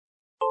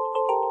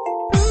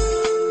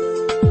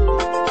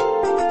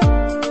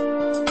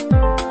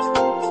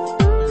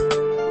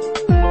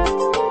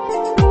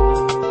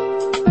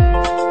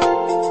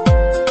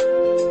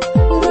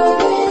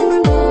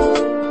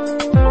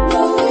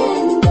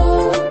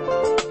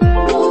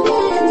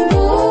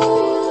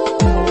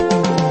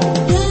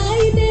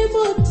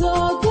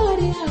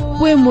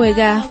wĩ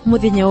mwega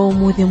muthenya wa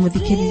umuthi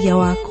muthikiriria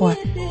wakwa.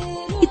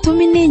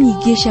 Itumi nĩ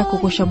nyingĩ cia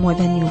kũgoca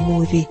Mwathani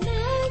umuthi.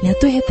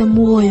 Nĩatũhete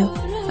muoyo,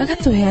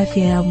 agatuhe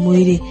afya ya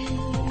mwĩrĩ,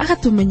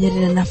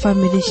 agatumenyerera na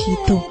family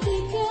citũ.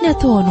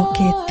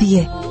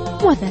 Nĩatũhonoketie.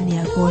 Mwathani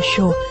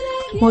agocwo.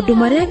 Maũndũ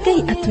marĩa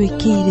Ngai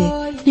atwĩkĩire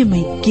nĩ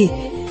maingĩ.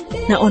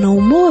 Na ona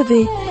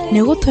umuthi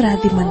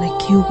nĩgũtũrathima na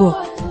kiugo.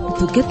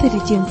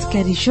 Mũtungatĩri James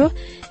Karisho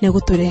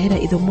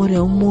nĩgũtũrehera ithomo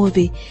rĩa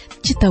umuthi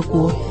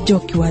chitagwo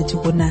Njoki wa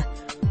Njuguna.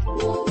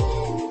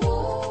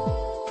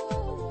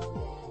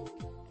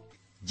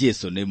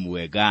 Jesu nĩ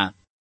mwega.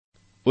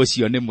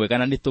 Ũcio nĩ mwega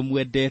na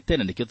nĩtũmwendete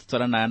na nĩkĩo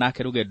tũtwaranaga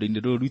nake rũgendo-inĩ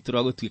rũrũ rwitũ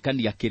rwa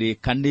gũtuĩkania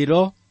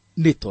kĩrĩkanĩro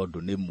nĩ tondũ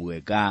nĩ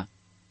mwega.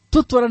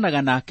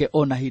 Tũtwaranaga nake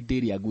ona hĩndĩ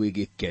ĩrĩa gwĩ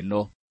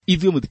gĩkeno.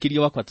 Ithuĩ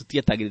mũthikĩria wakwa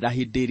tũtietagĩrĩra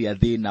hĩndĩ ĩrĩa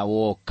thĩna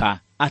woka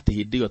atĩ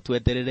hĩndĩ ĩyo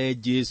tweterere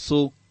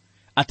Jesu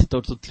atĩ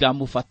tondũ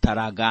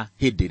tũtiramũbataraga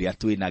hĩndĩ ĩrĩa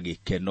twĩna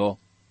gĩkeno.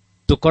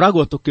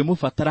 Tũkoragwo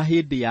tũkĩmũbatara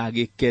hĩndĩ ya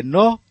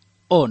gĩkeno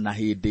ona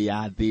hĩndĩ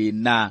ya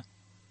thĩna.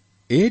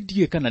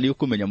 Ndiye kana nĩ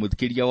ũkũmenya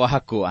mũthikĩria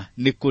wakwa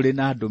nĩ kũrĩ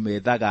na andũ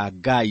methaga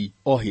Ngai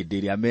o hĩndĩ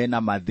ĩrĩa mena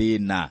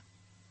mathĩna.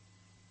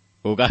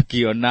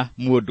 Ũgakĩona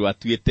mũndũ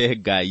atuĩte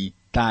Ngai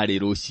tarĩ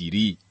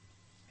rũciri.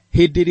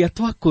 Hĩndĩ ĩrĩa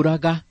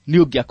twakũraga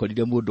nĩ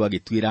ũngĩakorire mũndũ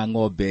agĩtuĩra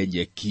ng'ombe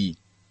nyeki.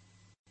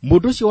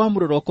 Mũndũ ũcio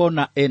wamũrora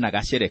ũkona ena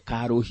gacere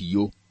ka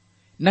rũhiũ.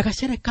 Na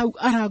gacere kau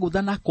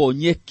aragũtha nako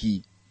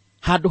nyeki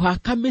handũ ha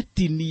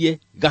kamĩtinie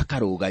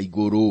gakarũga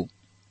igũrũ.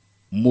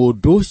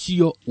 Mũndũ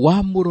ũcio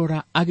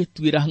wamũrora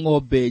agĩtuĩra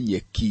ng'ombe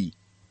nyeki.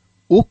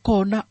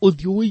 Ũkona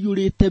ũthiũ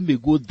ũiyũrĩte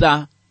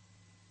mĩgũtha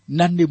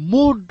na nĩ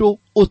mũndũ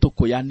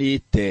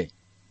ũtũkũyanĩte.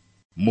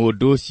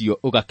 Mũndũ ũcio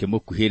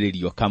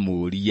ũgakĩmũkuhĩrĩria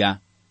ũkamũũria,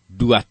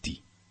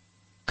 nduati,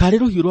 karĩ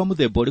rũhiũ rwa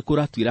mũthemba ũrĩkũ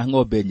ũratuĩra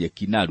ng'ombe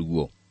nyeki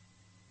naruo?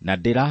 Na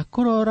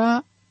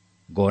ndĩrakũrora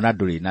ngona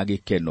ndũrĩ na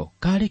gĩkeno,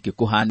 karĩ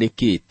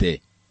kĩkũhanĩkĩte.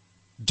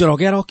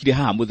 Njoroge arokire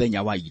haha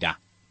mũthenya wa ira.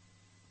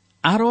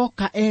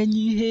 Aroka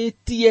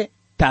enyihĩtie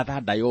ta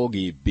thanda ya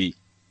ũgĩmbĩ.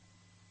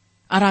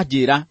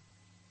 Aranjĩra,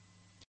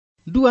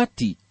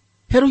 nduati,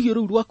 he rũhiũ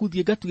rũu rwaku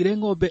thiĩ ngatuĩre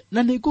ng'ombe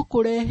na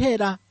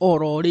nĩngũkũrehera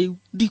oro rĩu.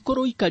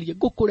 Ndikũrũikaria,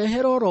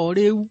 ngũkũrehera oro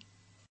rĩu.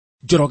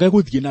 Njoroge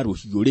gũthiĩ na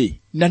rũhiũ rĩ,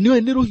 na nĩoĩ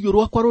nĩ rũhiũ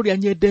rwakwa rũrĩa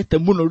nyendete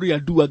mũno rũrĩa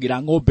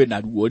nduagĩra ng'ombe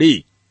naruo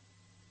rĩ.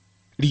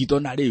 Ritho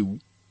na rĩu,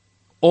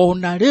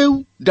 ona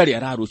rĩu ndarĩ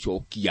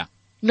ararũcokia.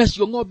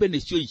 Nacio ng'ombe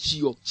nĩcio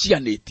icio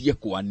cianĩtie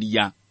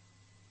kwania.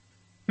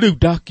 Rĩu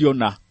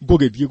ndakĩona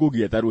ngũgĩthiĩ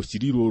gũgĩetha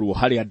rũciri rũrũ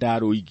harĩa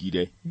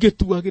ndarũigire,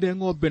 ngĩtuagĩre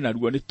ng'ombe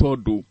naruo nĩ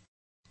tondũ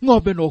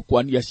ng'ombe no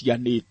kwania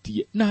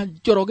cianĩtie na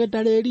Njoroge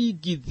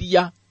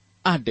ndareringithia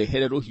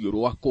andehere rũhiũ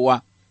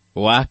rwakwa.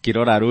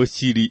 Wakĩrora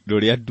rũciri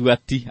rũrĩa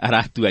nduati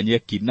aratua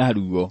nyeki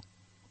naruo,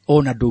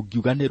 ona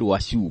ndũngiuga nĩ rwa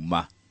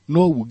cuma,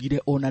 no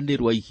ugire ona nĩ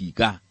rwa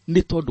ihiga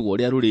nĩ tondũ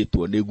ũrĩa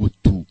rũrĩtwo nĩ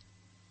gutu.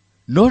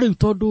 No rĩu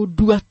tondũ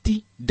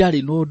nduati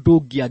ndarĩ na ũndũ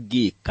ũngĩ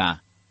angĩka,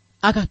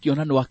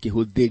 agakĩona no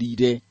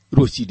akĩhũthĩrire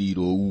rũciri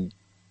rũu.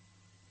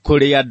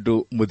 Kũrĩ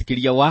andũ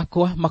mũthikĩria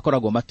wakwa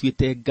makoragwo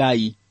matuĩte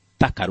Ngai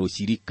ta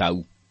karũciri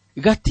kau.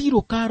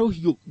 Gatirũ ka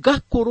rũhiũ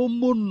gakũrũ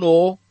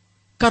mũno,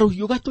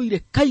 karũhiũ gatũire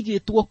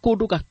kaigĩtwo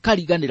kũndũ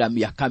gakariganĩra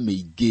mĩaka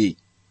mĩingĩ.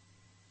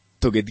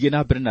 Tũgĩthiĩ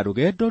na mbere na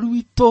rũgendo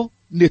rwitũ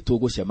nĩ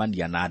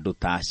tũgũcemania na andũ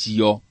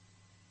tacio.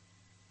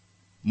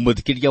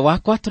 Mũthikĩria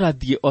wakwa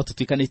tũrathiĩ o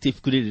tũtuĩkanĩtie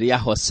ibuku rĩrĩ rĩa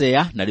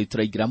Hosea na rĩu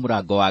tũraingĩra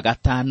mũrango wa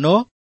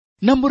 5,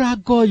 na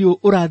mũrango ũyũ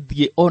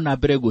ũrathiĩ ona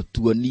mbere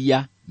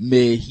gũtuonia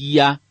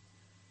mehia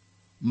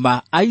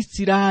ma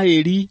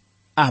Aisiraeli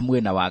a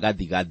mwena wa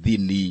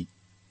gathigathini.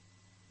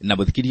 Na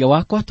mũthikĩria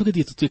wakwa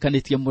tũgĩthiĩ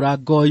tũtuĩkanĩtie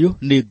mũrango ũyũ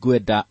nĩ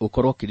ngwenda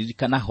ũkorwo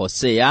ũkĩririkana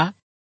Hosea.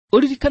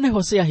 Ũririkane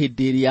Hosea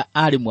hĩndĩ ĩrĩa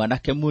arĩ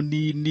mwanake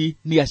mũnini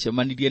nĩ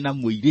acemanirie na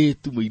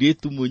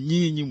mũirĩtu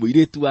mũnyinyi,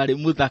 mũirĩtu warĩ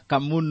mũthaka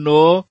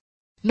mũno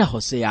na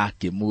Hosea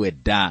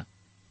akĩmwenda.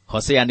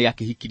 Hosea nĩ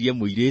akĩhikirie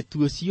mũirĩtu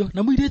ũcio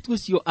na mũirĩtu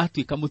ũcio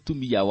atuĩka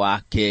mũtumia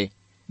wake,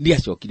 nĩ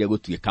acokire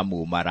gũtuĩka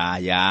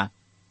mũmaraya.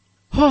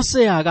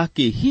 Hosea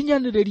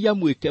agakĩhinyanĩrĩria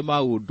mwĩke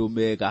maũndũ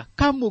mega,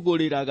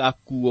 kamũgũrĩra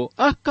gakuo,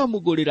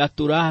 akamũgũrĩra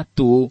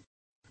tũratũ,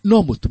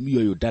 no mũtumia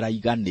ũyũ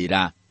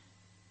ndaraiganĩra.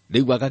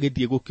 Rĩu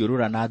agagĩthiĩ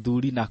gũkĩũrũra na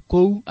athuri na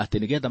kũu atĩ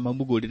nĩgetha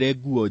mamũgũrĩre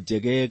nguo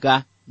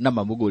njegega na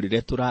mamũgũrĩre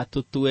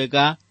tũratũ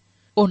twega,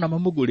 ona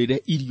mamũgũrĩre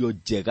irio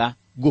njega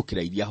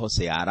gũkĩra iria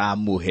Hosea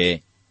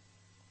aramũhe.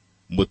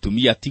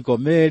 Mũtumia ti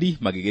Gomeri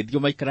magĩgĩthiĩ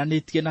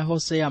maikaranĩtie na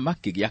Hosea,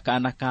 makĩgĩa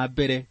kana ka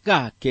mbere,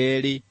 ga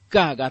kerĩ,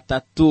 ga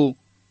gatatũ,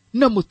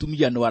 na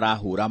mũtumia no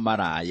arahũra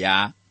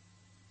maraya.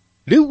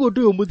 Rĩu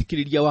ũndũ ũyũ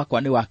mũthikĩrĩria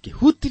wakwa nĩ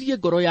wakĩhutirie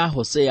ngoro ya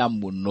Hosea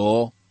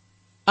mũno.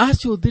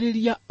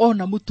 Acũthĩrĩria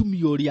ona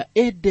mũtumia ũrĩa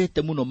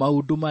endete mũno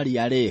maũndũ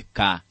marĩa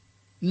areka,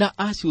 na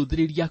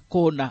acũthĩrĩria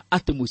kona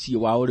atĩ mũciĩ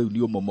wao rĩu nĩ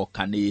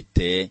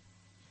ũmomokanĩte.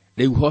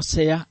 Rĩu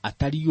Hosea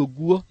atari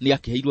ũguo nĩ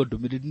akĩheirwo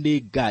ndũmĩrĩri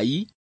nĩ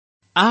Ngai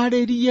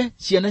arĩrie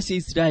ciana cia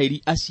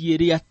Isiraeli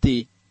aciĩre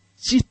atĩ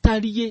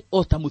citariĩ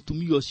o ta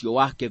mũtumia ũcio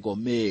wake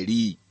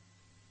Gomeri.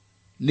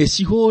 Nĩ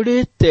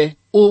cihũrĩte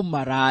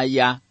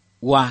ũmaraya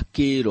wa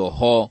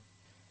kĩroho.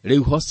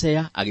 Rĩu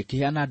Hosea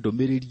agĩkĩheana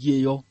ndũmĩrĩri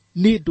ĩyo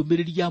nĩ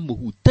ndũmĩrĩri ya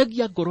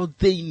mũhutagia ngoro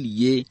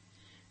thĩiniĩ,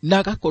 na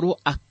agakorwo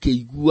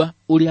akĩigua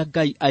ũrĩa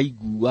Ngai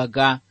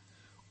aiguaga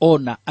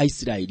ona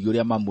Aisiraeli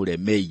ũrĩa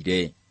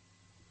mamũremeire.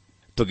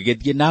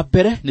 Tũgĩgĩthiĩ na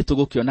mbere nĩ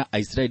tũgũkĩona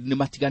Aisiraeli nĩ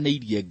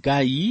matiganĩirie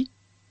Ngai,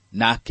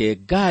 nake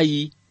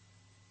Ngai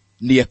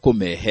nĩ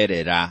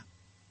ekũmeherera.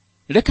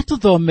 Reke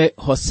tũthome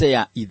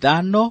Hosea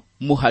 5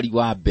 mũhari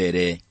wa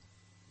mbere.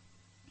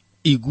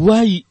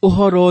 Iguai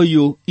ũhoro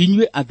ũyũ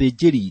inyuĩ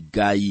athĩnjĩri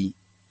Ngai,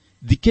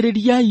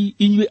 thikĩrĩriai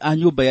inyuĩ a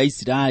nyũmba ya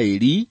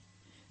Isiraeli,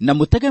 na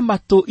mũtege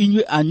matũ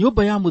inyuĩ a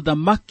nyũmba ya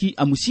mũthamaki,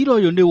 amu ciira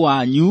ũyũ nĩ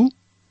wanyu,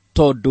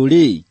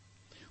 tondũ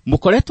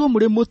mũkoretwo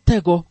mũrĩ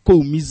mũtego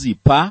kũu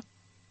Mizipa,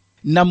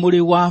 na mũrĩ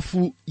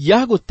wabu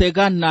ya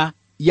gũtegana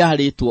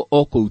yarĩtwo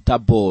o kũu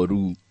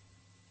Taboru.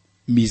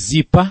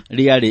 Mizipa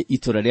rĩarĩ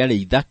itũũra rĩarĩ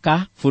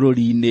ithaka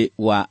bũrũri-inĩ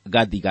wa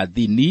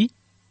gathigathini,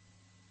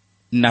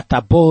 na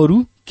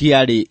Taboru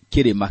kĩarĩ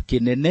kĩrĩma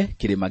kĩnene,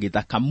 kĩrĩma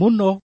gĩthaka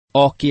mũno,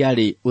 o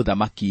kĩarĩ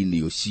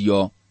ũthamaki-inĩ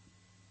ũcio.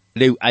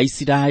 Rĩu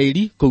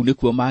Aisiraeli kũu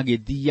nĩkuo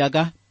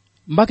magĩthiaga,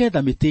 magetha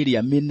mĩtĩ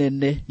ĩrĩa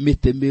mĩnene,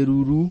 mĩtĩ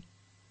mĩruru,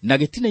 na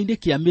gĩtina-inĩ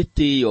kĩa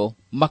mĩtĩ ĩyo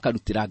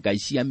makarutĩra ngai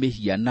cia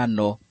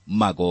mĩhianano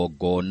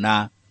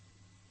magongona.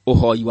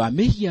 Ũhoi wa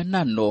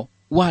mĩhianano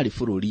warĩ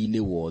bũrũri-inĩ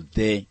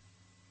wothe.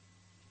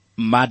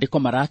 Maandĩko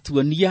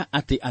maratuonia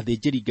atĩ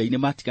athĩnjĩri Ngai nĩ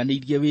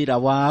matiganĩirie wĩra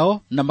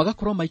wao, na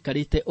magakorwo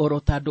maikarĩte oro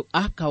ta andũ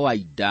a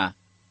kawaida,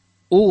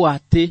 ũũ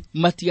atĩ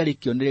matiarĩ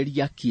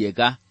kĩonereria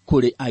kĩega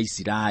kũrĩ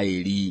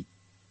Aisiraeli.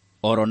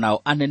 Oro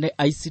nao anene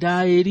a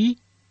Isiraeli,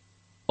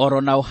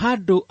 oro nao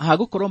handũ ha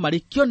gũkorwo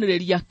marĩ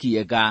kĩonereria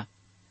kĩega,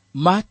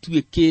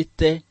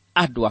 matuĩkĩte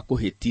andũ a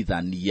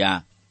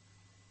kũhĩtithania.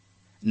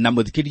 Na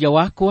mũthikĩria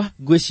wakwa,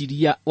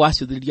 ngwĩciria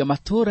wacũthĩrĩria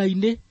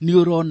matũũra-inĩ nĩ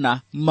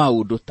ũrona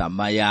maũndũ ta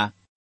maya.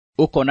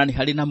 Ũkona nĩ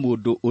harĩ na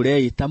mũndũ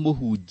ũreĩta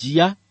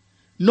mũhunjia,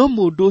 no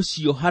mũndũ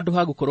ũcio handũ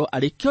ha gũkorwo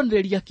arĩ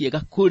kĩonereria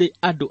kĩega kũrĩ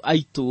andũ a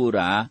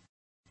itũũra,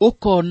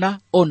 ũkona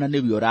ona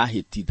nĩwe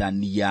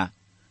ũrahĩtithania.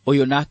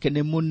 Ũyũ nake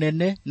nĩ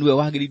mũnene, nĩwe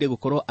wagĩrĩire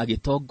gũkorwo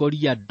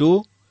agĩtongoria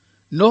andũ,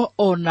 no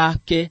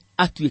onake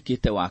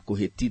atuĩkĩte wa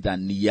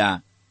kũhĩtithania.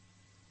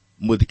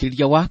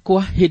 Mũthikĩrĩria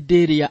wakwa,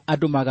 hĩndĩ ĩrĩa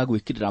andũ maga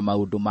gwĩkĩrĩra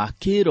maũndũ ma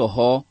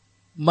kĩroho,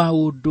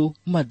 maũndũ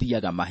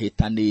mathiaga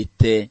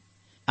mahĩtanĩte.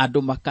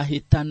 Andũ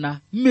makahĩtana,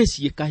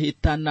 mĩciĩ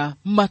kahĩtana,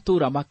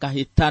 matũũra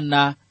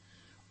makahĩtana,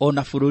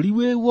 ona bũrũri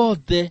wĩ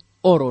wothe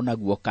oro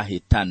naguo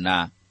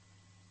kahĩtana.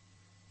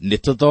 Nĩ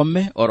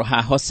tũthome oro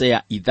ha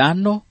Hosea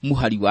 5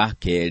 mũhari wa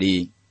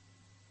 2.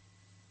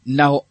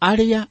 Nao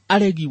arĩa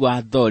aregi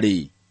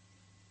watho-rĩ,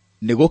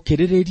 nĩ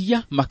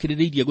gũkĩrĩrĩria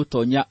makĩrĩrĩirie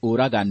gũtonya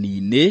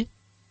ũragani-inĩ,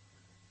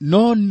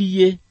 no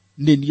niĩ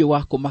nĩ niĩ wa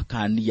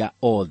kũmakania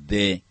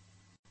othe.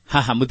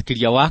 Haha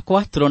mũthikĩria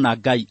wakwa, tũrona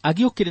Ngai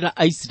agĩũkĩrĩra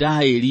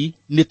Aisiraeli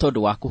nĩ tondũ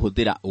wa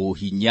kũhũthĩra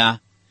ũhinya.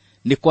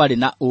 Nĩ kwarĩ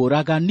na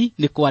ũragani,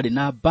 nĩ kwarĩ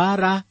na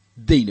mbara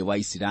thĩinĩ wa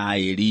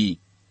Isiraeli.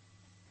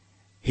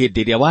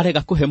 Hĩndĩ ĩrĩa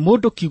warega kũhe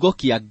mũndũ kiugo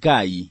kĩa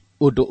Ngai,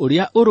 ũndũ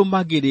ũrĩa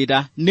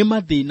ũrũmagĩrĩra nĩ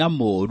mathĩna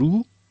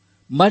moru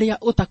marĩa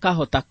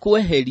ũtakahota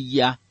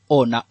kweheria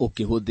ona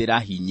ũkĩhũthĩra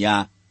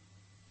hinya.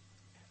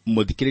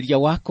 Mũthikĩrĩria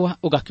wakwa,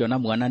 ũgakĩona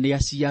mwana nĩ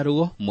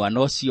aciarwo, mwana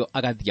ũcio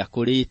agathiĩ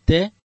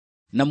akũrĩte,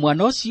 na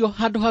mwana ũcio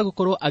handũ ha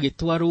gũkorwo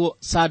agĩtwarwo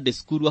Sunday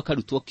school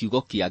akarutwo kiugo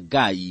kĩa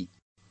Ngai,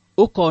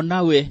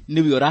 ũkona we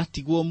nĩwe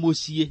ũratigwo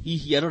mũciĩ,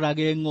 hihi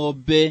arorage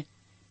ng'ombe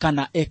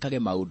kana ekage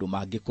maũndũ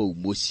mangĩ kũu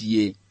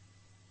mũciĩ.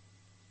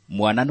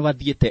 Mwana nĩ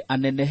athiĩte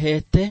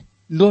anenehete,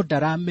 no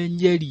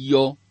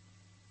ndaramenyerio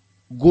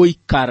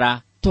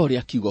gũikara ta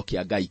ũrĩa kiugo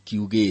kĩa Ngai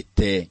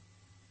kiugĩte.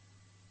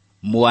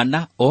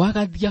 Mwana o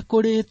agathiĩ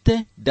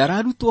akũrĩte,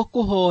 ndararutwo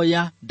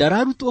kũhoya,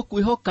 ndararutwo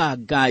kwĩhoka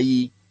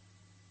Ngai,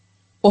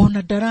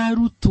 ona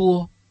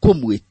ndararutwo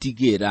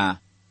kũmwĩtigĩra.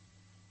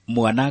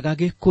 Mwana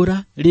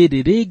agagĩkũra, rĩrĩ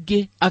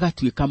rĩngĩ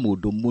agatuĩka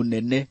mũndũ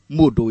mũnene,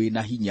 mũndũ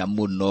wĩna hinya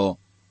mũno.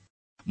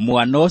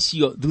 Mwana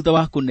ũcio thutha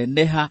wa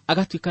kũneneha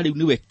agatuĩka rĩu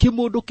nĩwe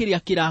kĩmũndũ kĩrĩa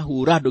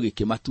kĩrahũra andũ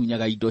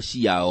gĩkĩmatunyaga indo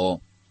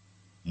ciao.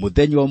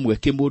 Mũthenya ũmwe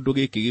kĩmũndũ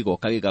gĩkĩ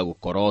gĩgoka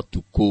gĩgagũkora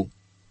ũtukũ,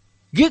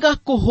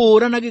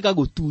 gĩgakũhũra na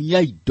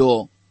gĩgagũtunya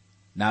indo,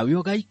 nawe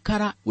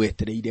ũgaikara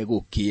wetereire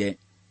gũkĩe.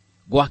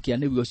 Gwakĩa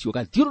nĩwe ũcio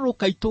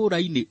ũgathiũrũrũka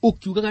itũũra-inĩ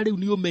ũkiugaga rĩu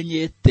nĩ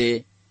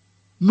ũmenyete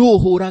no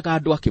ũhũraga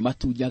andũ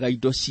akĩmatunyaga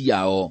indo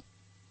ciao.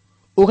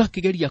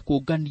 Ũgakĩgeria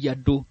kũngania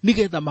andũ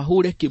nĩgetha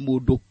mahũre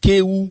kĩmũndũ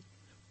kĩu,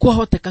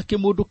 kwahoteka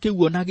kĩmũndũ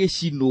kĩu ona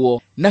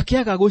gĩcinwo, na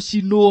kĩaga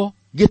gũcinwo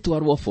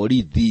gĩtwarwo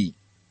borithi.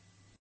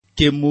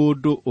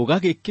 Kĩmũndũ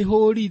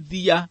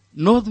ũgagĩkĩhũrithia,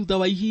 no thutha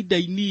wa ihinda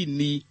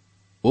inini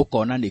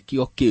ũkona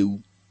nĩkĩo kĩu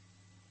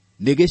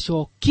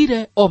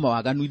nĩgĩcokire o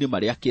mawaganu-inĩ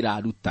marĩa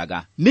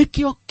kĩrarutaga.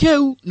 Nĩkĩo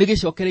kĩu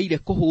nĩgĩcokereire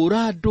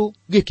kũhũra andũ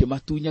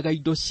gĩkĩmatunyaga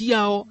indo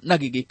ciao na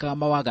gĩgĩkaga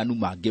mawaganu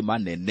mangĩ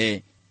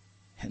manene.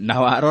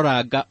 Na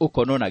waroranga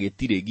ũkona ona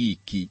gĩtirĩ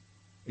giki,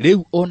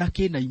 rĩu ona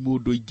kĩna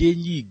imũndũ ingĩ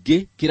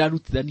nyingĩ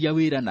kĩrarutithania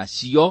wĩra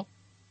nacio,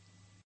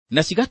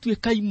 na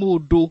cigatuĩka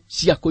imũndũ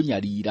cia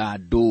kũnyarira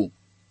andũ.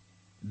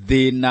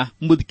 Thĩna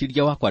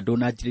mũthikĩrĩria wakwa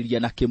ndũnanjĩrĩria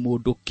na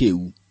kĩmũndũ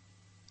kĩu,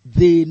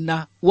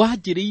 thĩna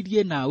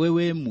wanjĩrĩirie nawe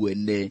we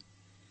mwene.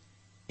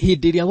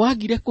 Hĩndĩ ĩrĩa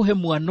wagire kũhe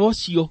mwana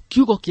ũcio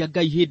kiugo kĩa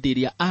Ngai hĩndĩ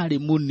ĩrĩa arĩ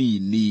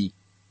mũnini,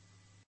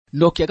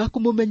 no kĩaga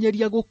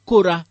kũmũmenyeria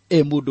gũkũra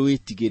mũndũ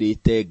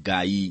wĩtigĩrĩte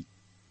Ngai.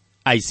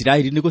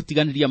 Aisiraeli nĩ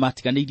gũtiganĩria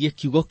matiganĩirie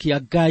kiugo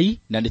kĩa Ngai,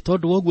 na nĩ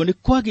tondũ woguo nĩ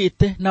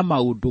kwagĩte na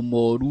maũndũ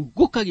moru,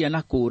 gũkagĩa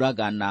na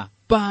kũũragana,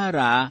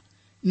 mbara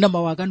na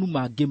mawaganu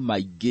mangĩ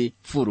maingĩ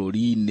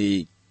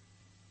bũrũri-inĩ.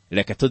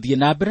 Reke tũthiĩ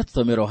na mbere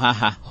tũthomero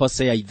haha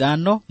Hosea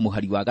 5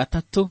 mũhari wa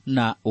 3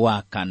 na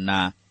wa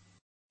 4.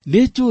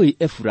 Nĩ njũĩ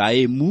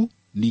Efuraimu,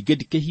 ningĩ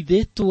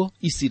ndikĩhithĩtwo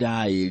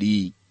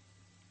Isiraeli.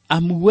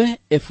 Amu we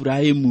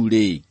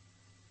Efuraimu-rĩ,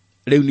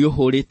 rĩu nĩ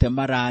ũhũrĩte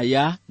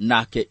maraya,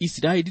 nake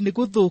Isiraeli nĩ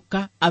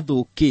gũthũka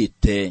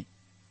athũkĩte.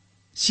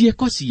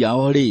 Ciĩko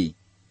ciao-rĩ,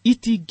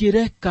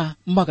 itingĩreka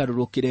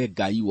magarũrũkĩre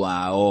Ngai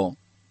wao,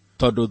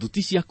 tondũ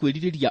thuti cia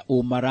kwĩrirĩria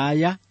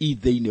ũmaraya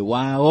thĩinĩ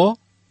wao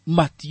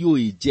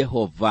matiũĩ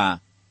Jehova.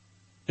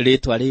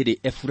 Rĩtwa rĩrĩ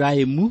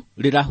Efuraimu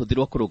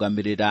rĩrahũthĩrwo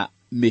kũrũgamĩrĩra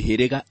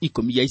mĩhĩrĩga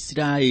 10 ya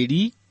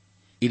Isiraeli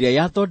ĩrĩa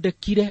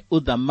yathondekire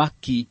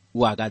ũthamaki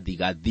wa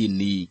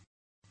gathigathini.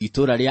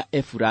 Itũũra rĩa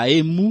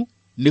Efuraimu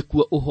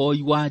nĩkuo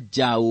ũhoi wa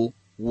njaũ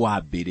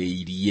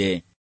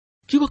wambĩrĩirie.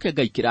 Kiugo kĩa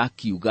Ngai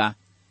kĩrakiuga,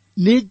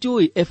 nĩ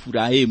njũĩ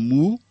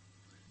Efuraimu,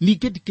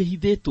 ningĩ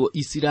ndikĩhithĩtwo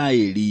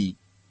Isiraeli.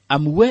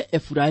 Amu we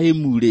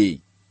Efuraimu-rĩ,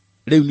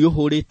 rĩu nĩ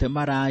ũhũrĩte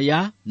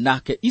maraya,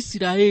 nake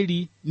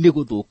Isiraeli nĩ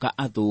gũthũka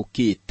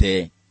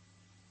athũkĩte.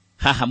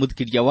 Haha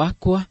mũthikĩria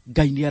wakwa,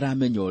 Ngai nĩ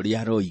aramenya ũrĩa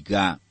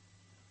aroiga.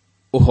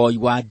 Ũhoi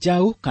wa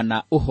njaũ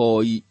kana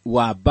ũhoi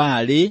wa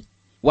Baali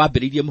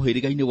wambĩrĩirie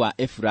mũhĩrĩga-inĩ wa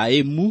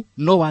Efuraimu,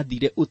 no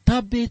wathire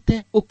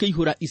ũtambĩte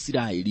ũkĩihũra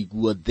Isiraeli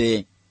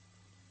guothe.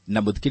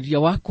 Na mũthikĩria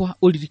wakwa,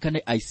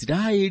 ũririkane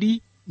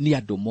Aisiraeli nĩ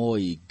andũ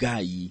moĩ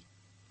Ngai,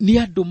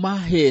 nĩ andũ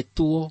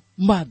mahetwo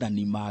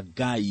maathani ma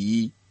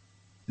Ngai.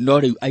 No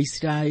rĩu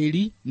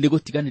Aisiraeli nĩ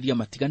gũtiganĩria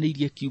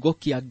matiganĩirie kiugo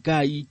kĩa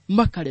Ngai,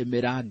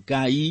 makaremera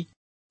Ngai,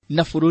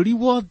 na bũrũri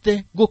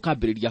wothe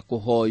gũkambĩrĩria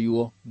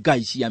kũhoywo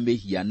ngai cia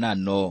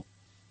mĩhianano.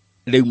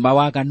 Rĩu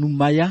mawaganu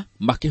maya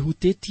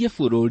makĩhutĩtie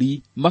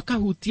bũrũri,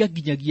 makahutia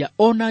nginyagia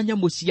ona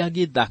nyamũ cia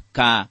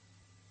gĩthaka.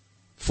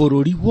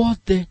 Bũrũri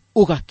wothe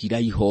ũgakira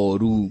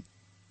ihoru.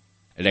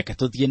 Reke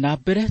tũthiĩ na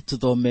mbere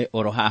tũthome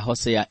oro ha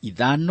Hosea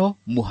 5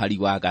 mũhari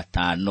wa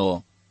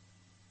 5.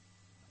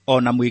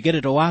 Ona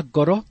mwĩgerero wa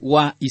ngoro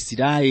wa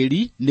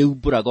Isiraeli nĩ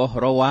umbũraga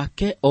ũhoro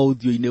wake o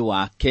ũthiũ-inĩ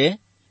wake,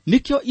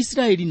 nĩkĩo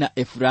Isiraeli na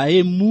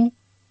Efuraimu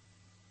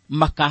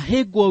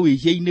makahĩngwo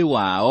wĩhia-inĩ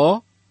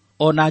wao,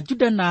 ona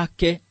Juda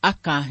nake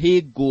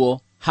akahĩngwo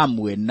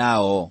hamwe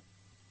nao.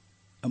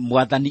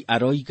 Mwathani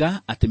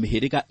aroiga atĩ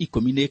mĩhĩrĩga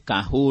 10 nĩ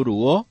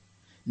ĩkahũrwo,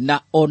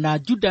 na ona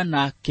Juda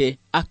nake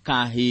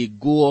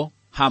akahĩngwo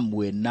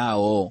hamwe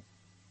nao.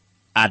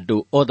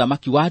 Andũ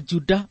othamaki wa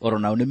Juda oro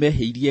nao nĩ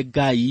mehĩirie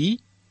Ngai,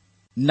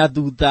 na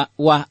thutha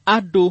wa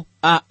andũ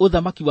a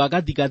ũthamaki wa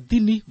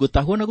gathigathini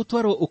gũtahwo na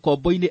gũtwarwo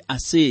ũkombo-inĩ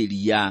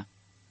Asiria,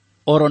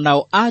 oro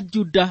nao a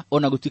Juda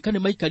ona gũtuĩka nĩ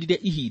maikarire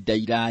ihinda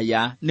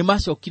iraya, nĩ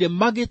macokire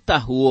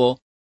magĩtahwo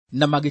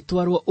na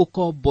magĩtwarwo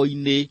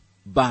ũkombo-inĩ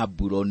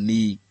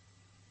Babuloni.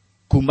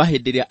 Kuma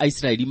hĩndĩ ĩrĩa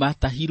Aisiraeli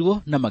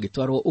matahirwo na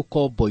magĩtwarwo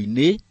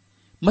ũkombo-inĩ,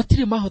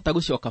 matirĩ mahota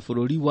gũcoka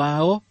bũrũri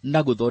wao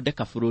na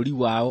gũthondeka bũrũri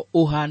wao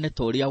ũhane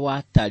ta ũrĩa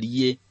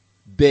watariĩ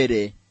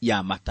mbere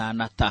ya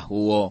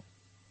matanatahwo.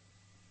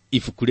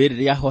 Ibuku rĩrĩ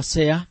rĩa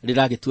Hosea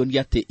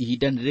rĩragĩtuonia atĩ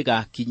ihinda nĩ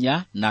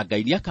rĩgakinya na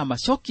Ngai nĩ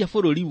akamacokia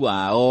bũrũri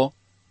wao,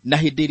 na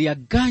hĩndĩ ĩrĩa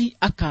Ngai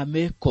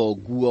akameka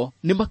ũguo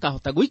nĩ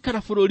makahota gũikara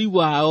bũrũri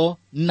wao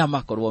na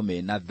makorwo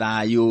mena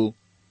thayũ.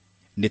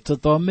 Nĩ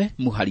tũthome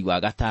mũhari wa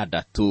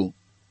 6.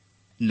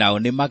 Nao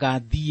nĩ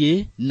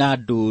magathiĩ na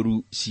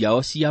ndũũru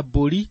ciao cia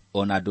mbũri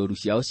ona ndũũru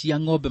ciao cia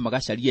ng'ombe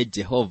magacarie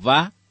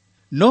Jehova,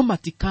 no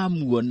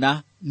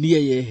matikamuona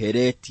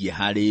nĩeyeheretie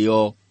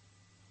harĩo.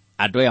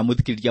 Andũ aya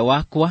mũthikĩrĩria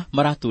wakwa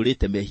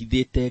maratũrĩte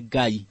mehithĩte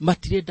Ngai,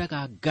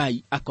 matirendaga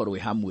Ngai akorwe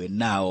hamwe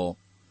nao.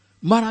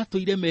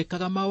 Maratũire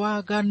mekaga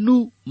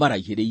mawaganu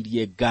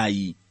maraihĩrĩirie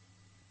Ngai.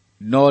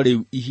 No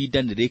rĩu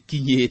ihinda nĩ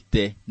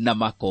rĩkinyĩte na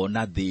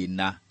makona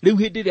thĩna. Rĩu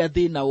hĩndĩ ĩrĩa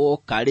thĩna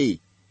woka-rĩ,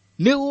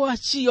 nĩ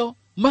gwacio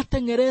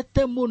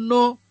mateng'erete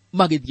mũno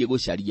magĩthiĩ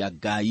gũcaria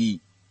Ngai.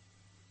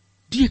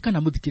 Ndiĩ kana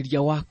mũthikĩrĩria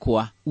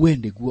wakwa we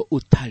nĩguo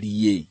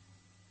ũtariĩ.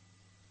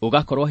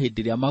 Ũgakorwo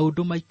hĩndĩ ĩrĩa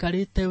maũndũ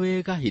maikarĩte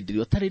wega, hĩndĩ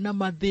ĩrĩa ũtarĩ na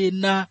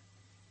mathĩna,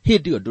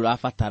 hĩndĩ ĩyo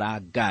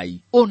ndũrabatara Ngai,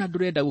 ona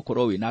ndũrenda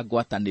gũkorwo wĩna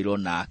ngwatanĩro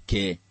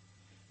nake.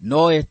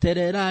 No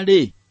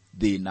eterera-rĩ,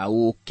 thĩna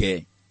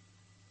ũke.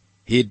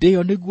 Hĩndĩ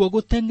ĩyo nĩguo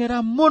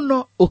gũteng'era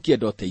mũno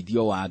ũkĩenda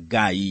ũteithio wa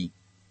Ngai.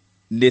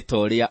 Nĩ ta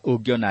ũrĩa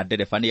ũngĩona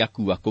ndereba nĩ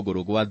akua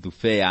kũgũrũ gwa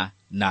thubea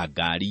na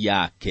ngari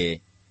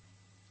yake,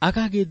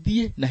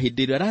 agagĩthiĩ na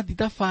hĩndĩ ĩrĩa arathiĩ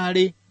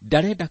thabarĩ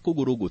ndarenda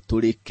kũgũrũ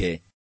gũtũrĩke.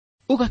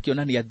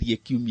 Ũgakĩona nĩ athiĩ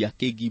kiumia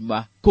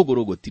kĩgima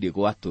kũgũrũ gũtirĩ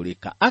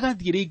gwatũrĩka,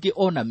 agathiĩ rĩngĩ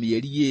ona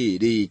mĩeri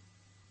 2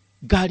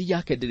 ngari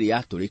yake ndĩrĩ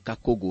yatũrĩka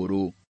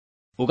kũgũrũ.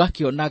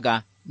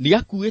 Ũgakĩonaga nĩ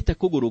akuĩte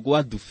kũgũrũ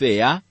gwa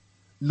thubea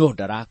no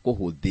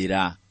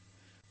ndarakũhũthĩra.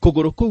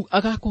 kũgũrũ kũu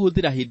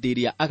agakũhũthĩra hĩndĩ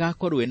ĩrĩa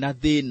agakorwo na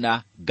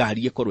thĩna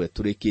ngari ĩkorwo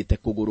ĩtũrĩkĩte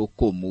kũgũrũ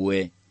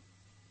kũmwe.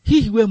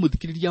 Hihi we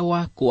mũthikĩrĩria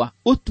wakwa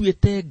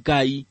ũtuĩte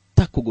Ngai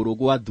ta kũgũrũ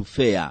gwa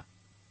thubea,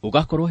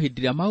 ũgakorwo hĩndĩ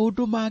ĩrĩa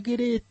maũndũ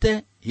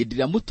magĩrĩte, hĩndĩ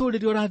ĩrĩa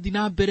mũtũrĩre ũrathiĩ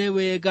na mbere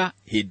wega,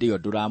 hĩndĩ ĩyo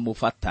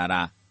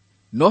ndũramũbatara.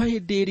 No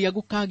hĩndĩ ĩrĩa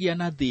gũkagĩa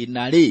na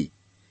thĩna rĩ,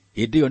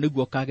 hĩndĩ ĩyo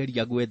nĩguo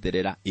kageria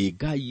gwetherera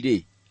Ngai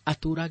rĩ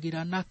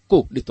atũragĩra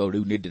nakũ, nĩ tondũ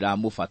rĩu nĩ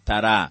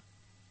ndĩramũbatara.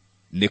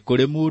 Nĩ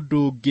kũrĩ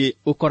mũndũ ũngĩ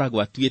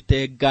ũkoragwo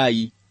atuĩte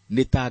Ngai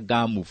nĩ ta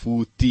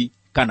ngamubuti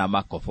kana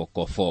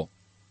makobokobo.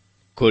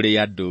 Kũrĩ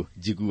andũ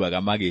njiguaga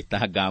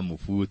magĩta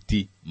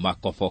ngamubuti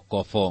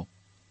makobokobo.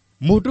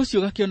 Mũndũ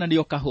ũcio gakĩona nĩ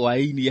oka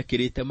hwaĩ-inĩ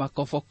ekĩrĩte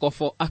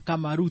makobokobo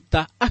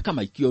akamaruta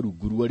akamaikia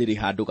rungu rũo rĩrĩ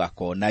handũ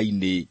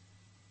gakona-inĩ.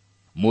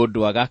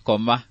 Mũndũ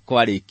agakoma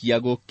kwarĩkia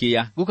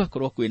gũkĩa,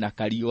 gũgakorwo kwĩna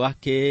kariũa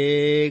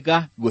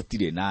kega,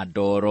 gũtirĩ na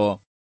ndoro.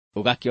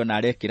 Ũgakĩona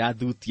arekĩra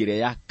thuti ĩrĩa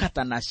ya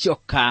kata na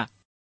coka,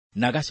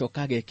 na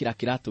agacoka agekĩra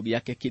kĩratũ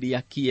gĩake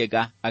kĩrĩa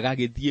kĩega,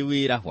 agagĩthiĩ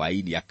wĩra,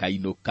 hwaĩ-inĩ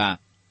akainũka.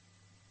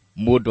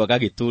 Mũndũ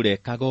agagĩtũra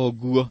ekaga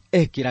ũguo,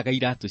 ekĩraga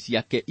iratũ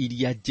ciake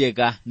iria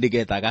njega,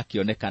 nĩgetha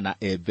agakĩonekana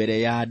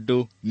mbere ya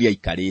andũ nĩ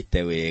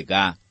aikarĩte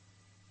wega.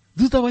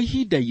 Thutha wa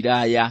ihinda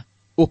iraya,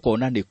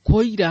 ũkona nĩ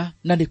kwoira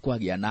na nĩ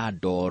kwagĩa na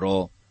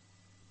ndoro.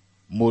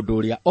 Mũndũ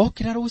ũrĩa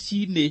okĩra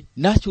rũcinĩ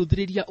na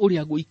acũthĩrĩria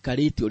ũrĩa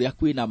gũikarĩte, ũrĩa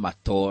kwĩna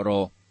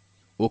matoro,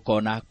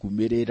 ũkona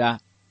akumĩrĩra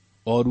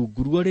o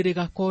rungu rũo rĩrĩ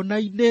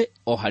gakona-inĩ,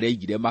 o harĩa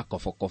aigire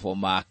makobokobo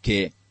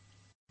make.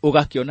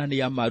 Ũgakĩona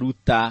nĩ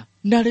amaruta,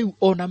 na rĩu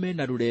ona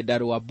mena rũrenda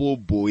rwa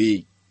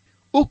mbũmbũĩ.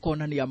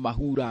 Ũkona nĩ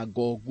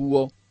amahuranga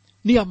ũguo,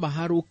 nĩ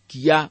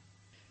amaharũkia,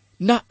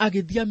 na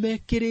agĩthiĩ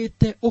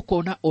mekĩrĩte,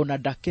 ũkona ona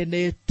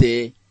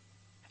ndakenete.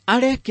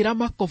 Arekĩra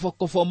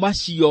makobokobo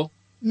macio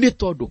nĩ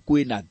tondũ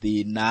kwĩna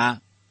thĩna.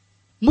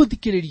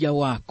 Mũthikĩrĩria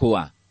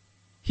wakwa,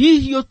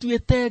 hihi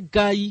ũtuĩte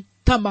Ngai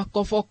ta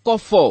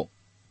makobokobo,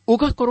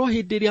 ũgakorwo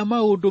hĩndĩ ĩrĩa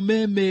maũndũ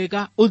me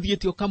mega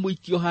ũthiĩte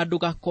ũkamũikio handũ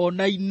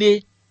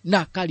gakona-inĩ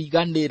na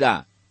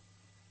akariganĩra.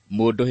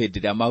 Mũndũ hĩndĩ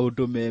ĩrĩa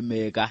maũndũ me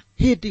mega,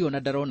 hĩndĩ ĩyo na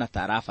ndarona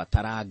ta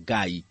arabatara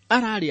Ngai,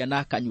 ararĩa na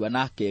akanyua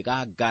na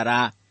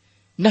akegangara,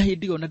 na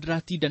hĩndĩ ĩyo na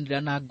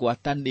ndaratindanĩra na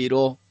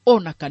ngwatanĩro,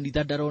 ona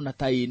kanitha ndarona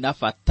ta ĩna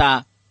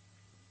bata.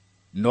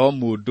 No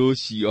mũndũ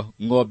ũcio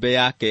ng'ombe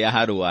yake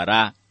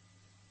yaharwara,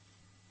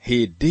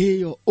 hĩndĩ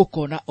ĩyo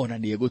ũkona ona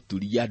nĩ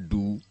egũturia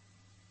ndu.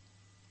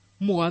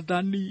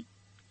 Mwathani,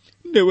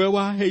 nĩwe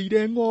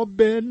waheire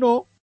ng'ombe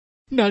ĩno,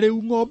 na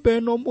rĩu ng'ombe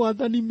ĩno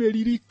Mwathani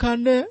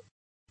mĩririkane.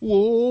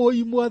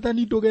 Woi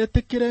Mwathani,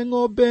 ndũgetĩkĩre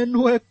ng'ombe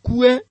ĩno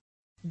ekue,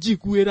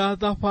 njiguĩra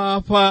tha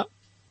baba.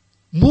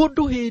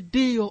 Mũndũ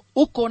hĩndĩ ĩyo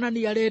ũkona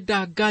nĩ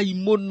arenda Ngai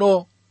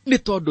mũno, nĩ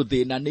tondũ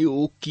thĩna nĩ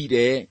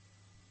ũkire.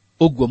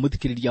 Ũguo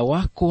mũthikĩrĩria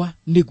wakwa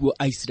nĩguo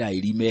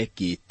Aisiraeli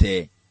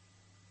mekĩte.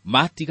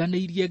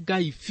 Matiganĩirie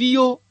Ngai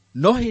biũ,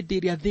 no hĩndĩ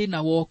ĩrĩa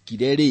thĩna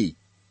wokire rĩ,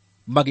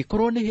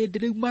 magĩkorwo nĩ hĩndĩ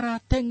rĩu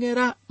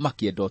marateng'era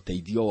makĩenda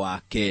ũteithio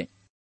wake.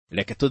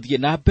 Reke tũthiĩ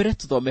na mbere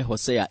tũthome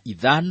Hosea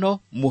 5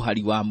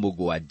 mũhari wa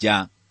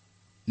 7.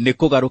 Nĩ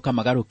kũgarũka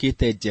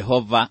magarũkĩte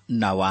Jehova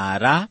na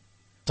wara,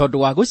 tondũ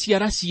wa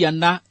gũciara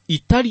ciana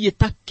itariĩ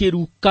ta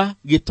kĩruka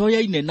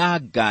gĩtoyaine na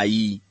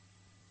Ngai.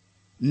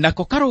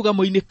 Nako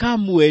karũgamo-inĩ ka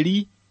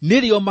mweri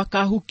nĩrĩo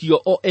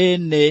makahukio o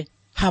ene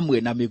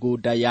hamwe na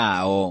mĩgũnda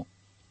yao.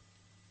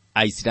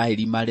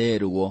 Aisiraeli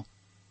marerwo,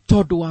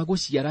 tondũ wa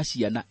gũciara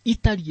ciana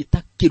itariĩ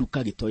ta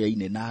kĩruka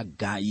gĩtoyaine na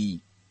Ngai.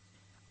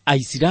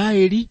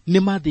 Aisiraeli nĩ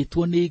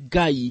mathĩtwo nĩ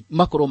Ngai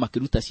makorwo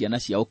makĩruta ciana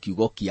ciao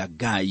kiugo kĩa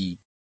Ngai.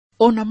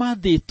 Ona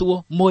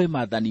mathĩtwo moe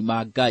maathani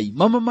ma Ngai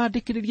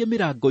mamandĩkĩrĩrie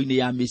mĩrango-inĩ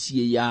ya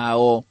mĩciĩ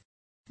yao,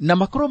 na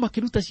makorwo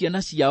makĩruta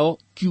ciana ciao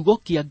kiugo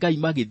kĩa Ngai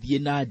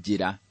magĩthiĩ na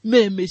njĩra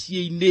me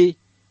mĩciĩ-inĩ,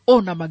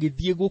 ona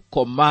magĩthiĩ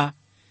gũkoma,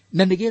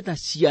 na nĩgetha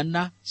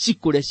ciana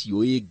cikũre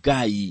ciũĩ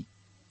Ngai.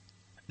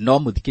 No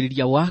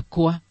mũthikĩrĩria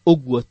wakwa,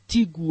 ũguo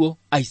tiguo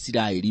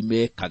Aisiraeli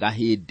mekaga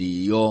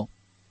hĩndĩ ĩyo.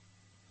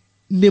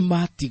 Nĩ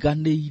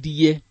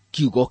matiganĩirie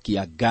kiugo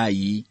kĩa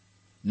Ngai,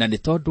 na nĩ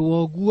tondũ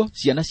woguo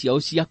ciana ciao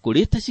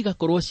ciakũrĩte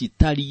cigakorwo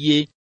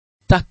citariĩ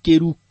ta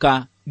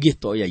kĩruka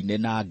gĩtoyaine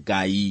na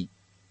Ngai.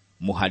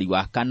 Mũhari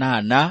wa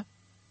 8.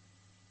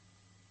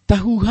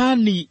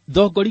 Tahuhani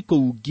thongori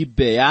kũu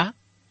Gibea,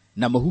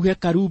 na mũhuhe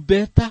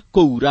karumbeta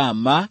kũu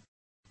Rama,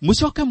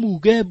 mũcoke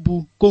muge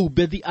mbu kũu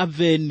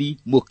Bethi-Aveni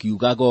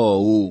mũkiugaga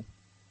ũũ: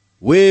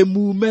 wĩ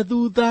mume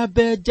thutha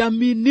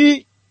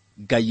Benjamini.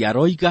 Ngai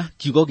aroiga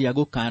kiugo gĩa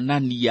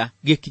gũkanania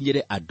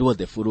gĩkinyĩre andũ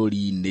othe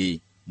bũrũri-inĩ.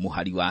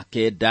 Mũhari wa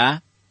 9.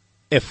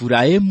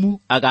 Efuraimu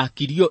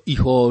agakirio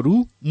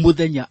ihoru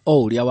mũthenya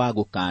o ũrĩa wa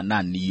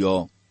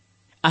gũkananio.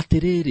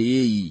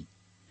 Atĩrĩrĩ,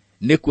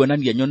 nĩ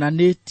kuonania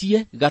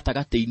nyonanĩtie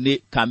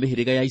gatagatĩ-inĩ ka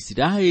mĩhĩrĩga ya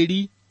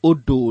Isiraeli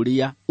ũndũ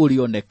ũrĩa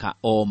ũrĩoneka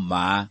o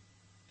ma.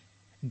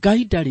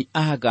 Ngai ndarĩ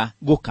aga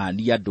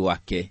gũkania andũ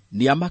ake,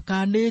 nĩ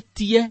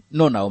amakanĩtie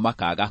no nao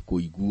makaga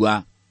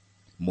kũigua.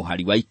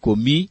 Mũhari wa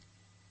 10.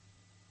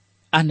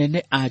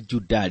 Anene a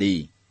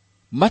Judarĩ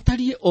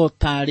matariĩ o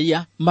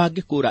tarĩa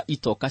mangĩkũra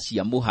itoka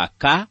cia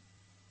mũhaka,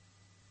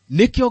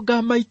 nikio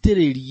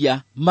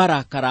ngamaitĩrĩria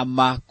marakara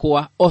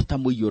makwa o ta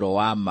mũiyũro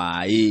wa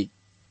maaĩ.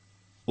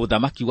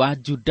 Uthamaki wa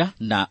Juda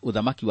na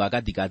uthamaki wa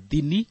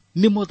gathigathini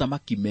nĩ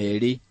mothamaki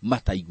merĩ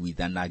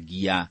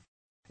mataiguithanagia.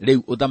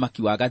 Rĩu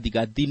uthamaki wa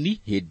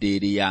gathigathini hĩndĩ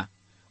ĩrĩa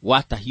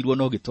watahirwo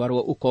no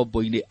gĩtwarwo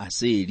ũkombo-inĩ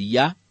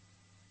Asiria,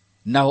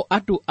 nao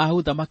andũ a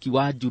uthamaki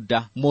wa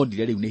Juda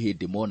monire rĩu nĩ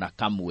hĩndĩ mona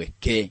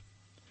kamweke.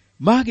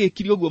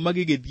 Magĩkire ũguo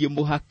magĩgĩthiĩ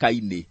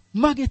mũhaka-inĩ,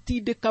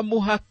 magĩtindĩka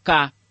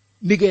mũhaka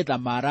nĩgetha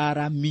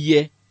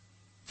mararamie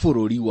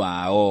bũrũri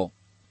wao.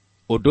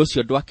 Ũndũ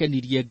ũcio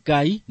ndwakenirie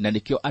Ngai, na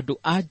nĩkĩo andũ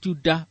a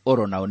Juda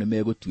oro nao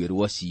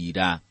nĩmegũtuĩrwo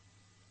ciira.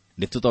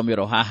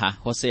 Nĩtũthomero haha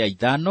Hosea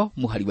 5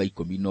 mũhari wa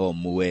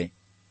 11.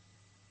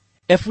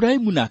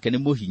 Efuraimu nake nĩ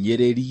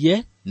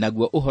mũhinyĩrĩrie,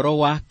 naguo ũhoro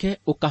wake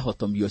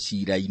ũkahotomio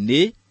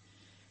ciira-inĩ,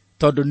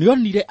 tondũ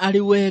nĩonire arĩ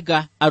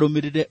wega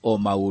arũmĩrĩre o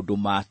maũndũ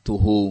ma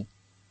tũhũ.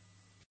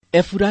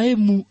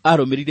 Efuraimu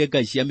arũmĩrĩire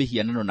ngai cia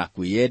mĩhianano na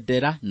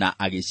kwĩyendera na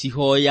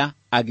agĩcihoya,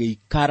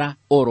 agĩikara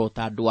oro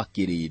ta andũ a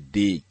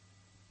kĩrĩndĩ.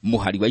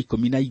 Mũhari wa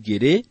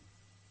 12,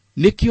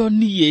 nĩkĩo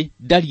niĩ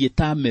ndariĩ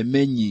ta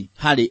memenyi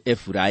harĩ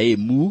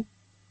Efuraimu,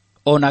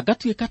 ona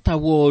ngatuĩka ta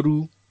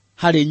woru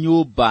harĩ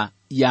nyũmba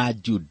ya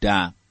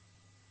Juda.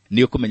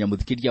 Nĩ ũkũmenya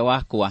mũthikĩria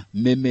wakwa,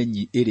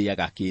 memenyi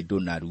ĩrĩaga kĩndũ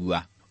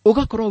narua.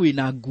 Ũgakorwo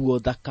wĩna nguo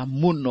thaka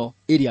mũno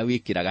ĩrĩa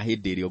wĩkĩraga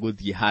hĩndĩ ĩrĩa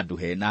ũgũthiĩ handũ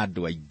hena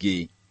andũ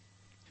aingĩ.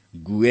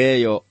 Nguo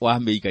ĩyo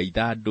wamĩiga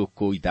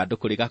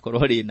ithandũkũ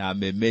rĩgakorwo rĩna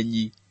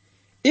memenyi,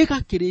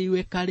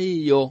 ĩgakĩrĩyo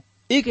ĩkarĩyo,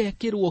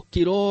 ĩgekĩrwo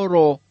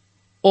kĩroro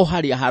o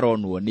harĩa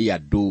haronwo nĩ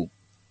andũ.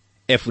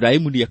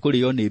 Efuraimu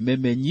nĩekũrĩyo nĩ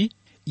memenyi,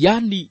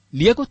 yani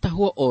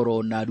nĩegũtahwo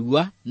oro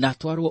narua na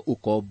atwarwo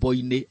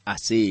ũkombo-inĩ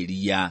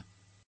Asiria.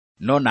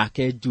 No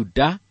nake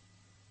Juda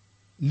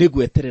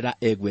nĩgweterera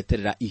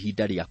egweterera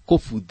ihinda rĩa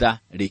kũbutha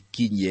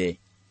rĩkinye.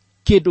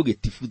 Kĩndũ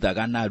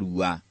gĩtibuthaga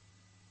narua.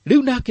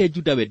 Rĩu nake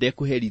Juda we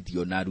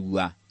ndekũherithio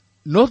narua,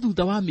 no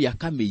thutha wa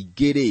mĩaka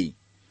mĩingĩ-rĩ,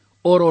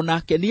 oro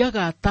nake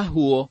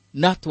nĩagatahwo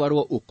na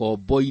atwarwo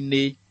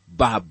ũkombo-inĩ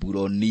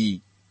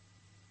Babuloni.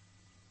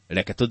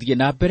 Reke tũthiĩ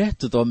na mbere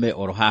tũthome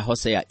oro ha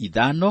Hosea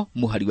 5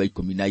 mũhari wa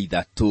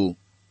 13.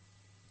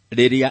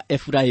 Rĩrĩa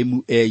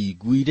Efuraimu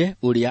eiguire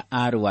ũrĩa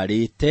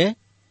arwarĩte,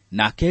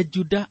 nake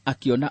Juda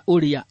akiona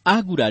ũrĩa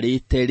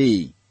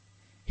agurarĩte-rĩ,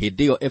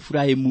 hĩndĩ ĩyo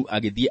Efuraimu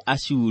agĩthiĩ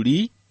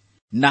Ashuri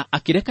na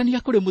akĩrekania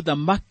kũrĩ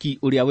mũthamaki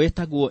ũrĩa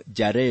wetagwo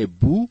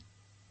Jarebu,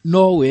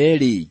 no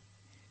we-rĩ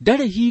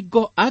ndarĩ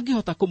hingo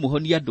angĩhota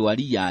kũmũhonia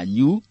ndwari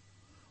yanyu,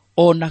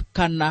 ona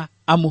kana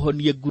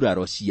amũhonie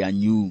nguraro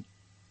cianyu.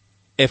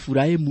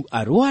 Efuraimu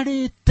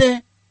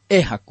arwarĩte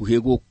hakuhĩ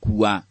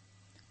gũkua,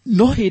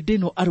 no hĩndĩ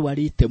ĩno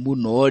arwarĩte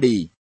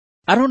mũno-rĩ,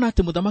 arona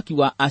atĩ mũthamaki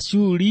wa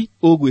Ashuri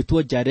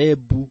ũgwĩtwo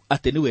Jarebu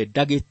atĩ nĩwe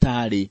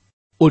ndagĩtarĩ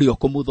ũrĩa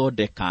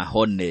ũkũmũthondeka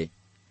hone.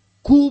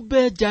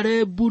 Kumbe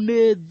Jarebu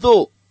nĩ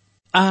thũ.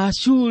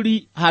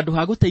 Ashuri handũ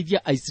ha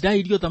gũteithia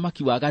Aisiraeli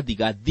ũthamaki wa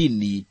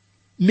gathigathini,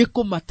 nĩ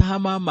kũmataha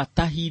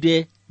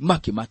mamatahire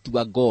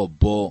makĩmatua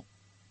ngombo.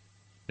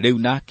 Rĩu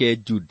nake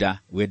Juda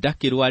we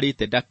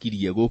ndakĩrwarĩte,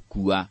 ndakirie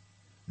gũkua,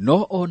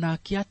 no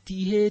onake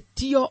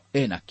atihĩtio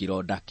ena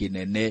kĩronda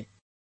kĩnene,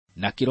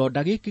 na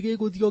kĩronda gĩkĩ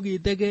gĩgũthiĩ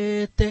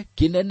gĩthegete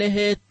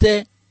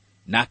kĩnenehete,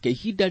 nake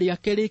ihinda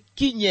rĩake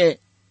rĩkinye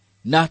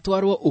na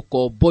atwarwo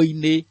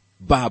ũkombo-inĩ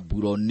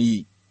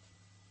Babuloni.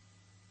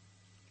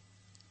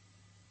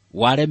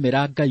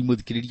 Waremera Ngai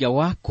mũthikĩrĩria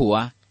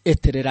wakwa,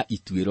 eterera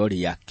ituĩro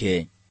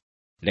rĩake.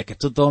 Reke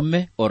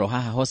tũthome oro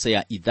haha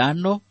Hosea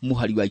 5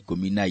 mũhari wa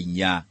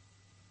 14.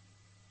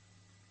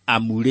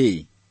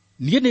 Amurĩ,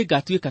 niĩ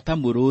nĩngatuĩka ta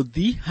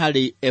mũrũthi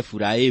harĩ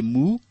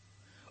Efuraimu,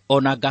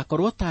 ona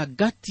ngakorwo ta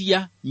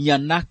ngatia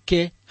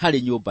nyanake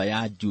harĩ nyũmba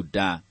ya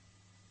Juda.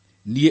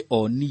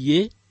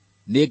 Niĩ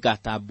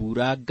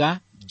nĩngatamburanga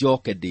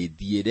njoke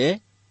ndĩthiĩre,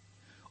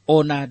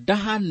 ona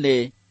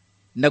ndahane,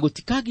 na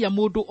gũtikagĩa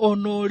mũndũ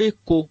ona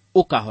ũrĩkũ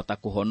ũkahota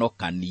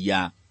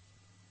kũhonokania.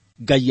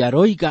 Ngai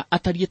aroiga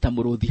atariĩ ta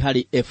mũrũthi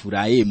harĩ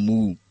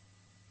Efuraimu.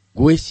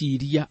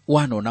 Gwĩciria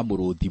wanona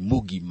mũrũthi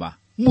mũgima,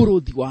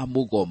 mũrũthi wa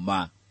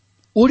mũgoma,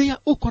 ũrĩa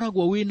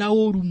ũkoragwo wĩna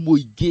ũru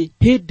mũingĩ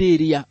hĩndĩ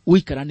ĩrĩa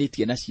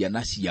ũikaranĩtie na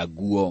ciana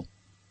ciaguo.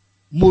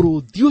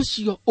 Mũrũthi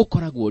ũcio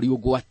ũkoragwo ũrĩ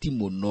ũgwati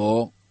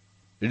mũno.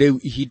 Rĩu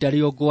ihinda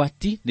rĩa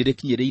ũgwati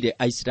nĩrĩkinyĩrĩire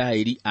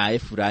Aisiraeli a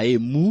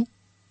Efuraimu,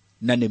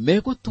 na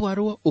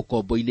nĩmegũtwarwo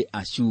ũkombo-inĩ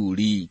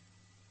Ashuri.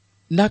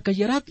 Na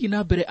Ngai arathiĩ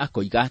na mbere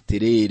akoiga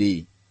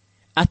atĩrĩrĩ,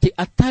 atĩ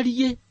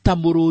atariĩ ta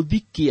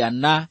mũrũthi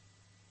kĩana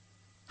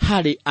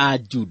harĩ a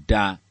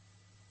Juda.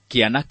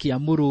 Kĩana kĩa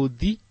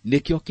mũrũthi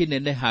nĩkĩo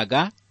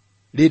kĩnenehaga,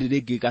 rĩrĩ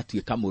rĩngĩ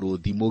gatuĩka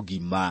mũrũthi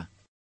mũgima.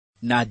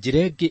 Na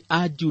njĩra ĩngĩ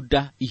a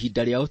Juda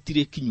ihinda rĩao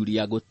tirĩkinyu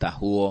rĩa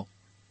gũtahwo.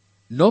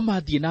 No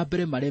mathiĩ na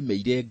mbere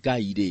maremeire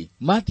Ngai-rĩ,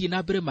 mathiĩ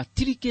na mbere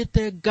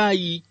matirikĩte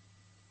Ngai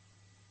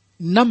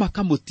na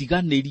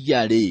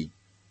makamũtiganĩria-rĩ,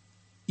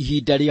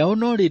 ihinda rĩao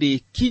no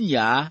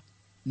rĩrĩkinya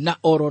na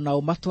oro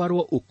nao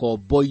matwarwo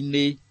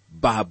ũkombo-inĩ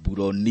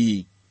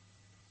Babuloni.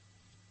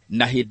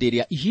 Na hĩndĩ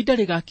ĩrĩa ihinda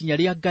rĩgakinya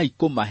rĩa Ngai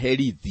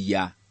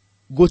kũmaherithia,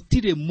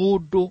 gutire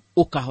mundu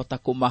ukahota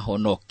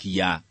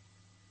kumahonokia.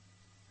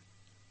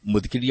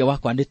 Muthikiriria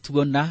wakwa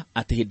nituona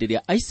ati hindi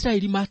ria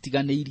Aisraeli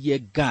matiganeirie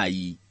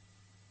Ngai,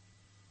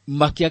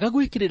 makiaga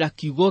gwikirira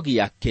kiugo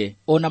giake,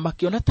 ona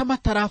makiona ta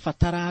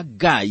matarabatara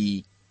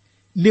Ngai,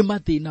 ni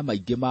mathina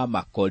maingi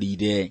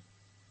makorire.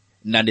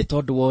 Na ni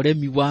tondu wa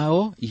uremi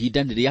wao,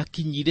 ihinda ni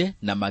riakinyire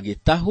na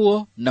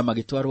magitahwo na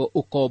magitwarwo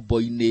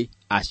ukombo-ini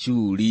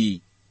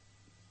Ashuri.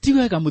 Ti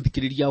wega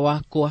muthikiriria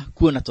wakwa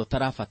kuona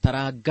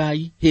tutarabatara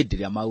Ngai hindi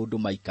ria maundu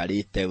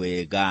maikarite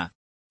wega.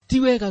 Ti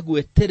wega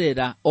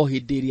gweterera o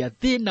hindi ria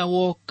thina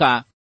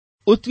woka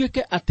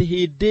utuike ati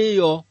hindi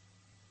iyo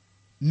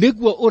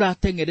niguo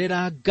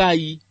uratengerera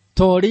Ngai,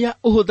 toria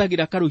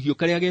uhuthagira karuhiu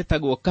karia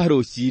getagwo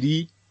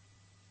karuciri.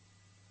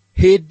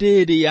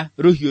 Hindi ria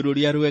ruhiu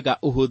ruria rwega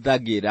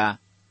uhuthagira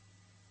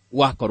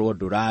wakorwo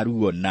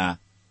nduraruona.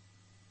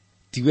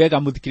 Ti wega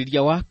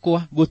muthikiriria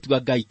wakwa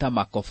gutua Ngai ta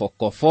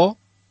makofokofo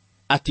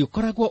ati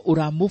ukoragwo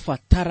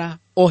uramubatara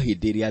o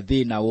hindi ria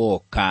thina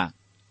woka.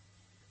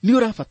 Ni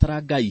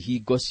urabatara Ngai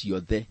hingo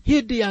ciothe,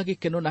 hindi ya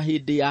gikeno na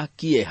hindi ya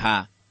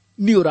kieha.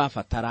 Ni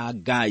urabatara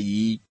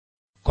Ngai.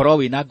 Korwo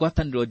wina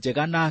ngwataniro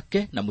njega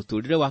nake na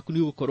muturire waku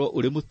ni ugukorwo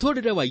uri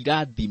muturire wa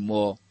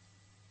irathimo.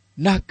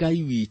 Na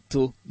Ngai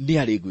witu ni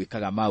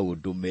arigwikaga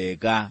maundu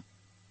mega.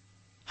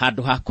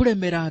 Handu ha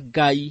kuremera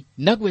Ngai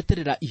na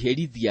gweterera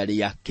iherithia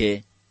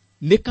riake,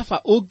 ni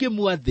kaba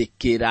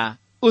ungimwathikira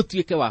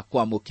utuike wa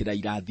kwamukira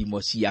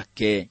irathimo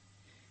ciake.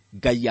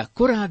 Ngai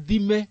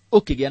akurathime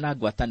ukigia na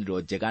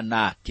ngwataniro njega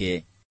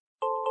nake.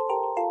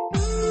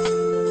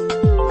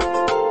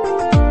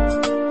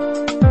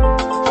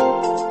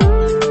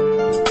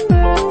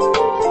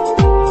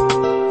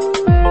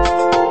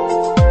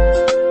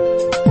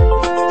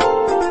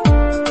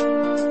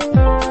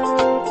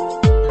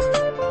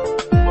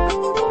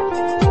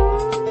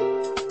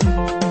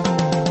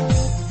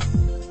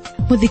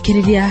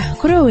 Muthikiriria,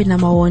 kuro wina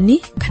mawoni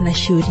kana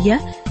ciuria,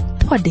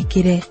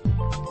 twandikire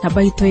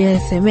namba itu ya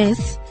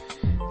SMS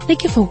ni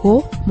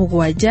 7 1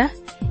 3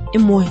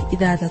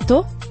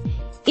 4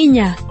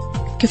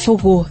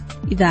 5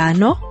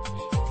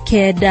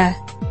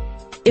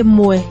 9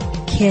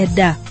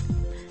 1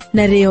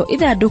 na rio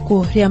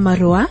ithanduku ria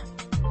marua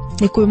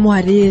ni kwi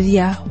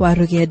muhaririria wa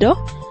rugendo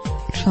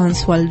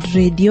Transworld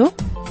Radio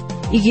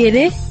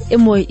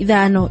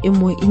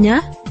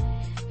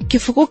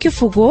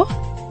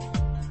 21514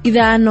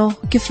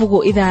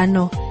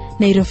 5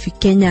 Nairobi,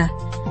 Kenya.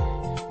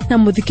 Na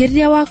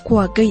muthikiriria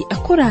wakwa, Ngai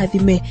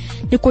akurathime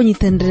ni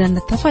kunyitanira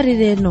na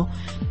tabarire ino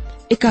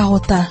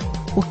ikahota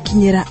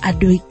gukinyira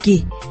andu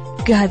aingi.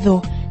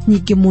 Ngatho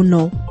nyingi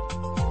muno.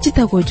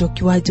 Njitagwo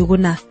Njoki wa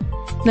Njuguna,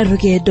 na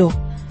rugendo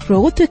rwa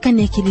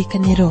gutwikania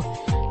kirikaniro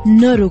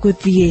no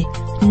ruguthie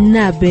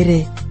na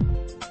mbere.